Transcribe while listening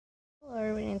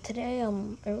And today, it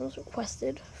was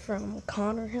requested from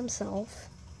Connor himself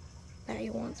that he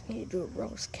wants me to do a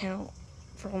roast count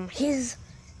from his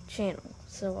channel.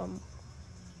 So,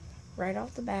 right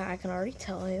off the bat, I can already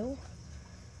tell you,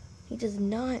 he does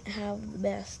not have the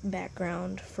best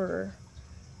background for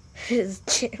his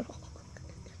channel.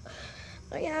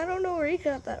 Yeah, I don't know where he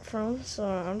got that from, so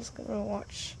I'm just gonna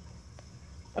watch.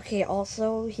 Okay,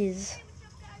 also, what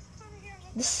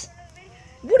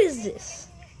is this?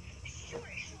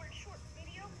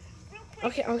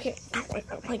 Okay. Oh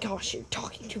my gosh, you're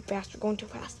talking too fast. You're going too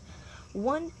fast.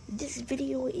 1, this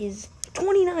video is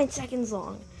 29 seconds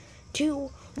long. 2,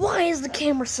 why is the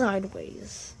camera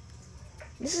sideways?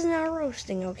 This is not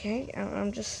roasting, okay?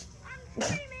 I'm just... I'm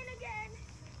streaming again.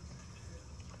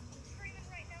 I'm streaming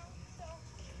right now, so,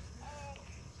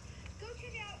 go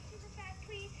check it out super fast,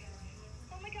 please.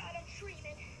 Oh my god, I'm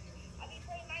streaming. I'll be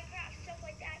playing Minecraft, stuff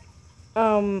like that.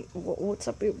 What's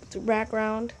up with the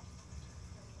background?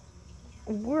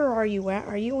 Where are you at?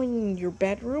 Are you in your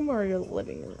bedroom or your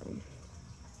living room?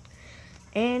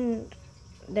 And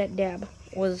that dab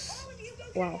was...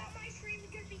 wow.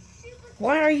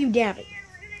 Why are you dabbing?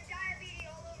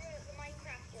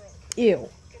 Ew.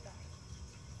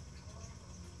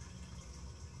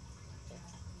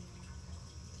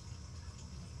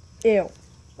 Ew.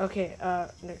 Okay, I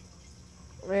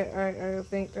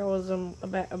think that was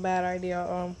a bad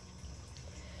idea.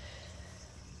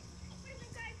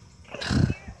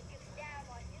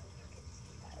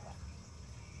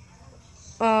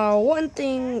 One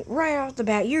thing right off the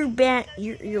bat, your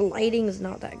lighting is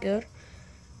not that good.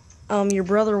 Your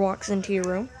brother walks into your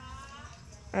room.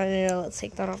 Let's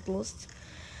take that off the list.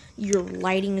 Your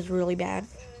lighting is really bad.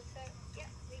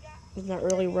 There's not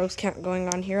really a roast count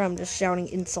going on here. I'm just shouting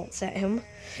insults at him.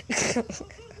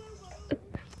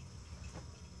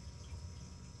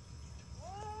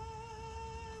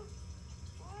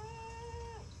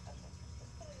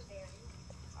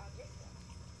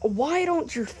 Why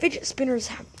don't your fidget spinners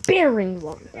have bearings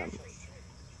on them?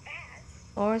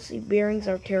 Honestly, bearings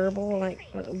are terrible. Like,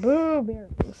 boo,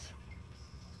 bearings.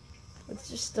 It's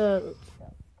just, what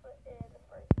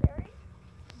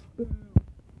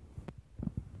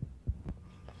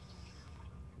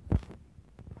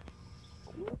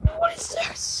is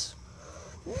this?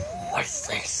 What is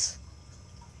this?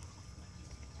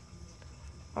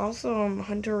 Also,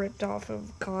 Hunter ripped off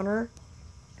of Connor.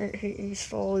 He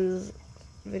stole his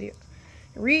video.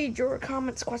 Read your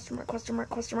comments, question mark, question mark,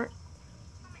 question mark.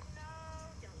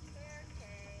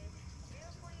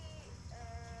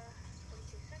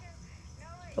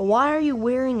 Why are you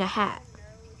wearing a hat?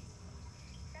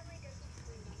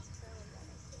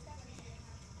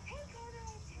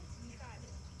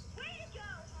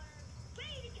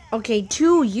 Okay,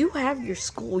 2, you have your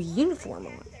school uniform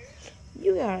on.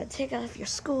 You gotta take off your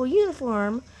school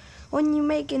uniform when you're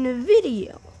making a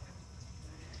video.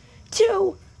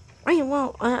 2,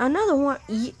 another one,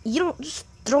 you don't just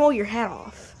throw your hat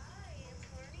off.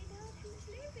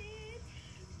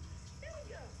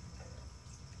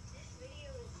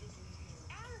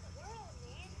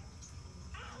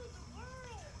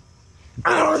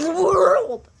 Out of the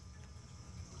world!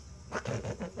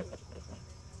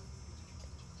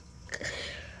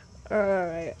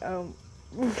 Alright, I'm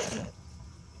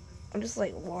just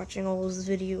like watching all those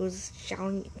videos,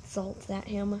 shouting insults at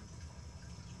him.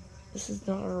 This is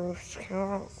not a roast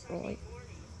count. Like,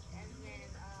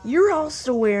 you're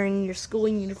also wearing your school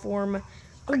uniform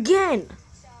again.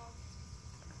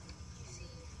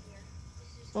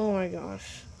 Oh my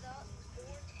gosh.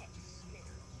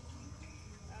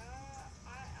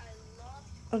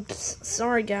 I'm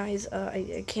sorry guys,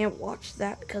 I can't watch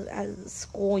that because it has the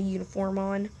school uniform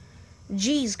on.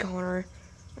 Jeez, Connor.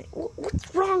 Like,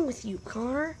 what's wrong with you,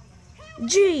 Connor?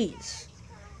 Jeez.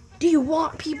 Do you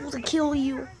want people to kill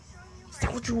you? Is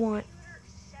that what you want?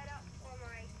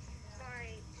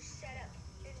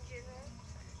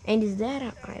 And is that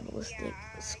an idealistic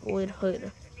squid hood?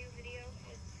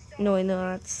 No,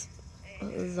 that's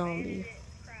a zombie.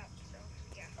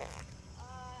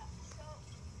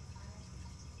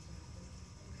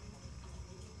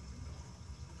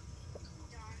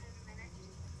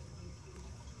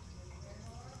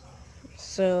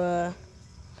 So,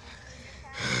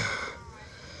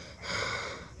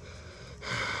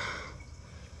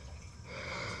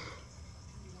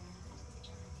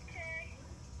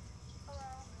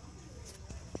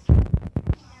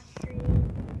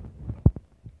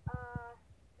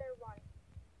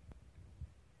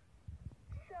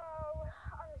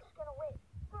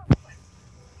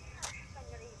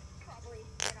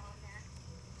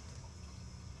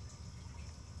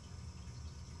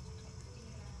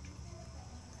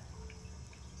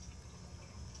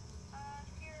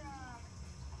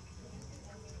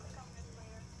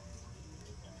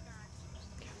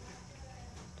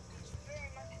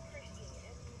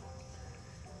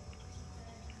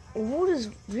 Wood is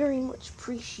very much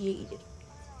appreciated.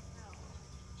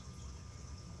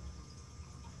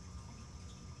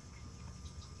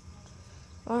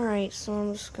 Alright, so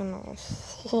I'm just gonna...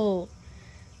 Oh,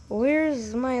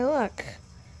 where's my luck?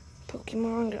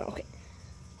 Pokemon Go. Okay.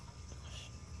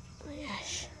 Oh,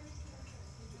 gosh.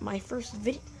 My first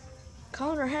video.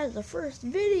 Connor has the first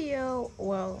video.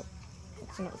 Well,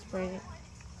 it's not surprising.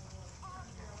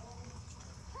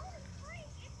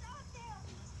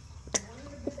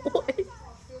 What?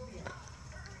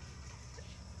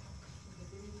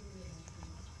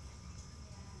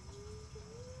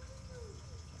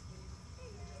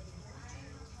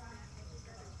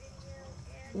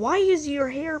 Why is your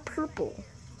hair purple?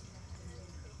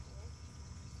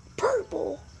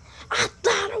 Purple? I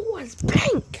thought it was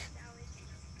pink.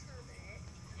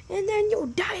 And then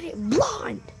you dyed it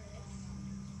blonde.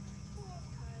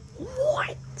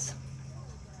 What?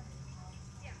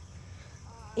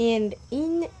 And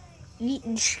in the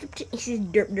description it says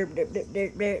derp derp derp derp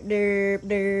derp derp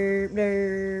derp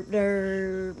derp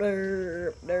derp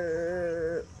derp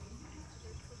derp.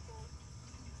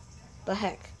 The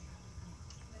heck?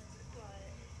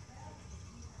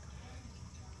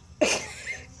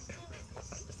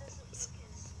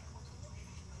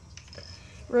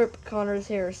 Rip Connor's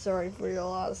hair, sorry for your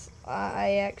loss.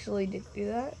 I actually did do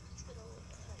that.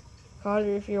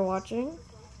 Connor, if you're watching,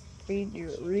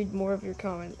 read more of your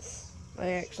comments.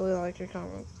 I actually like your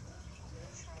comments.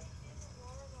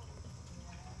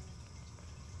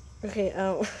 Okay,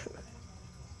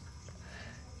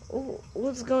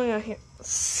 what's going on here?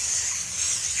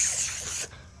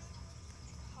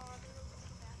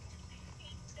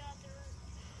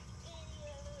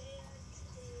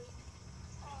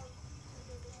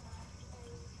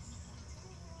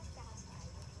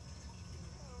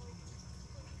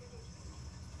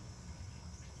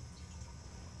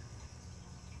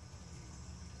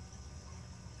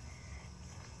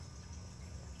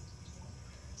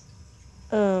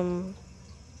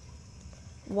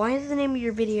 Why is the name of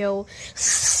your video?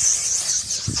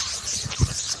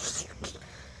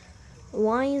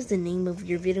 Why is the name of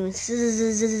your video?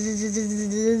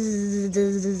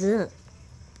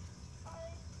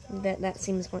 That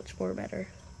seems much more better.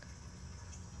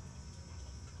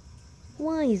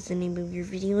 Why is the name of your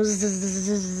video?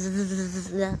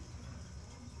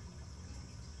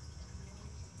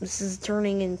 This is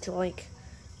turning into like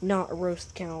not a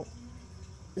roast count.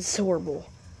 It's horrible.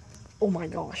 Oh my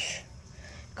gosh.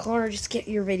 Connor, just get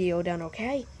your video done,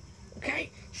 okay?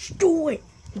 Okay? Just do it.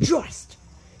 Just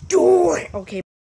do it. Okay,